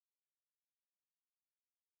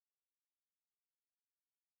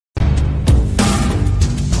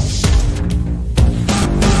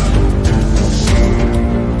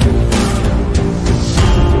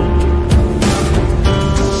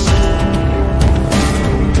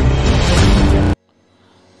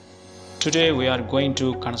Today we are going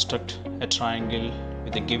to construct a triangle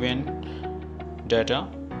with the given data.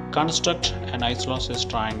 Construct an isosceles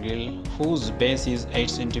triangle whose base is 8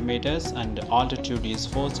 cm and altitude is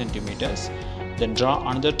 4 cm. Then draw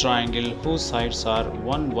another triangle whose sides are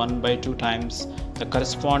 1/2 times the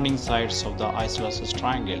corresponding sides of the isosceles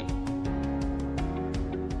triangle.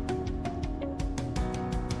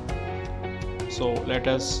 So let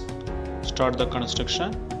us start the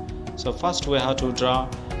construction. So first we have to draw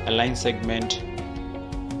a line segment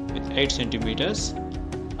with 8 cm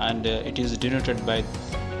and it is denoted by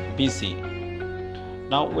BC.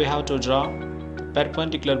 Now we have to draw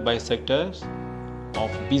perpendicular bisectors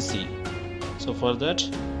of BC. So for that,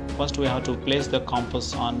 first we have to place the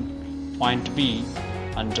compass on point B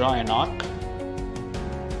and draw an arc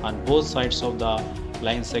on both sides of the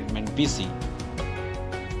line segment BC.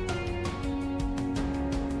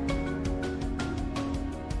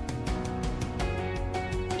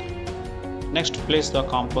 Next, place the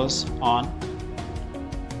compass on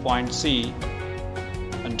point C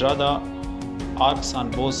and draw the arcs on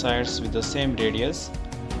both sides with the same radius,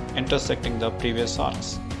 intersecting the previous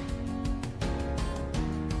arcs.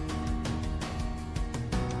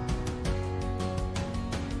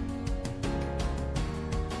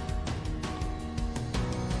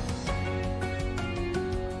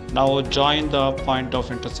 Now join the point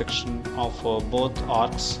of intersection of both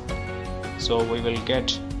arcs, so we will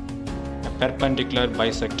get perpendicular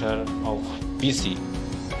bisector of BC,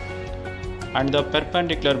 and the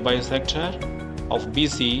perpendicular bisector of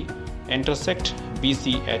BC intersect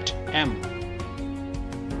BC at M.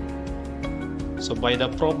 So by the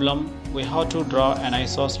problem we have to draw an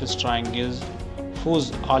isosceles triangle whose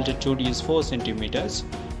altitude is 4 cm.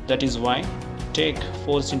 That is why take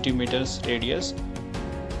 4 cm radius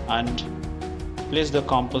and place the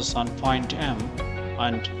compass on point M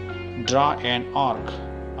and draw an arc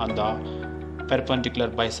on the perpendicular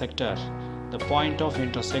bisector. The point of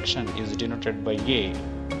intersection is denoted by A.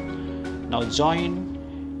 Now join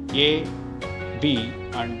AB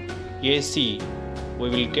and AC. We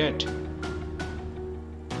will get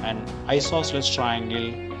an isosceles triangle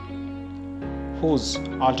whose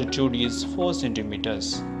altitude is 4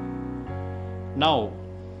 cm. Now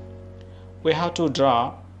we have to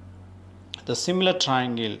draw the similar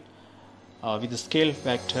triangle with the scale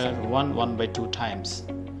factor 1/2 times.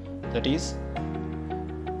 That is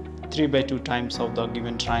 3/2 times of the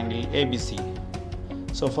given triangle ABC.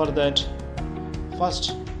 So for that,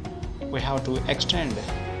 first we have to extend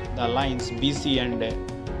the lines BC and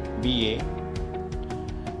BA.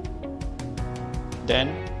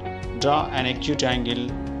 Then draw an acute angle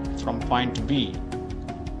from point B.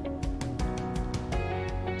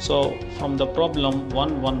 So from the problem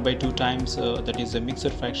 1/2 times, that is a mixed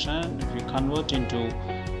fraction. If we convert into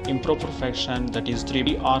improper fraction, that is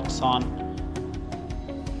 3 arcs on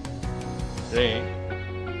ray.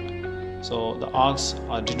 So the arcs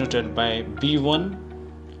are denoted by B1,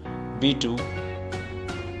 B2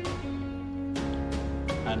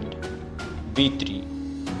 and B3.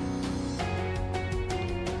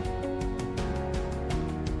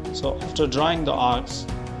 So after drawing the arcs,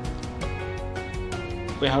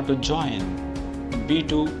 we have to join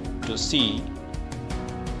B2 to C,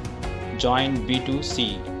 join B to C.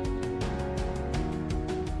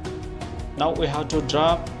 Now we have to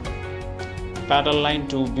draw parallel line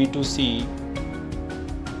to B to C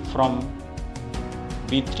from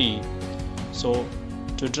B3. So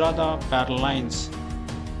to draw the parallel lines,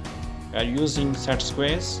 we are using set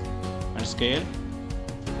squares and scale.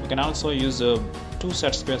 We can also use 2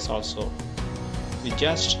 set squares also. We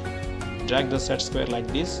just drag the set square like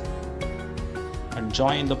this and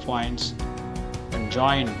join the points and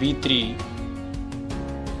join B3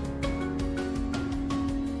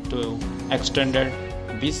 to extended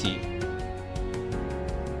BC.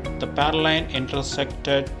 The parallel line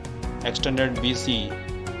intersected extended BC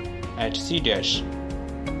at C dash.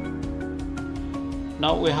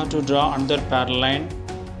 Now we have to draw another parallel line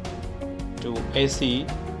to AC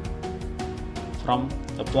from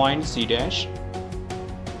the point C dash.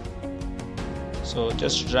 So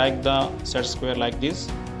just drag the set square like this.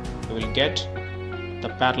 We will get the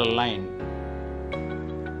parallel line.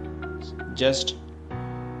 Just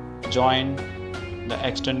join the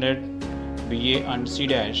extended BA and C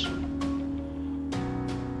dash.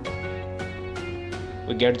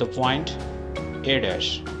 We get the point A dash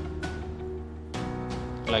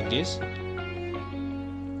like this.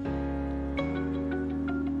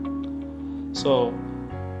 So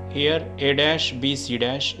here A dash B C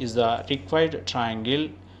dash is the required triangle,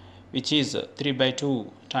 which is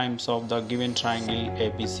 3/2 times of the given triangle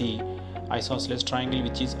ABC, isosceles triangle,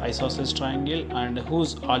 which is isosceles triangle and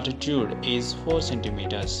whose altitude is 4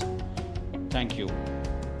 centimeters. Thank you.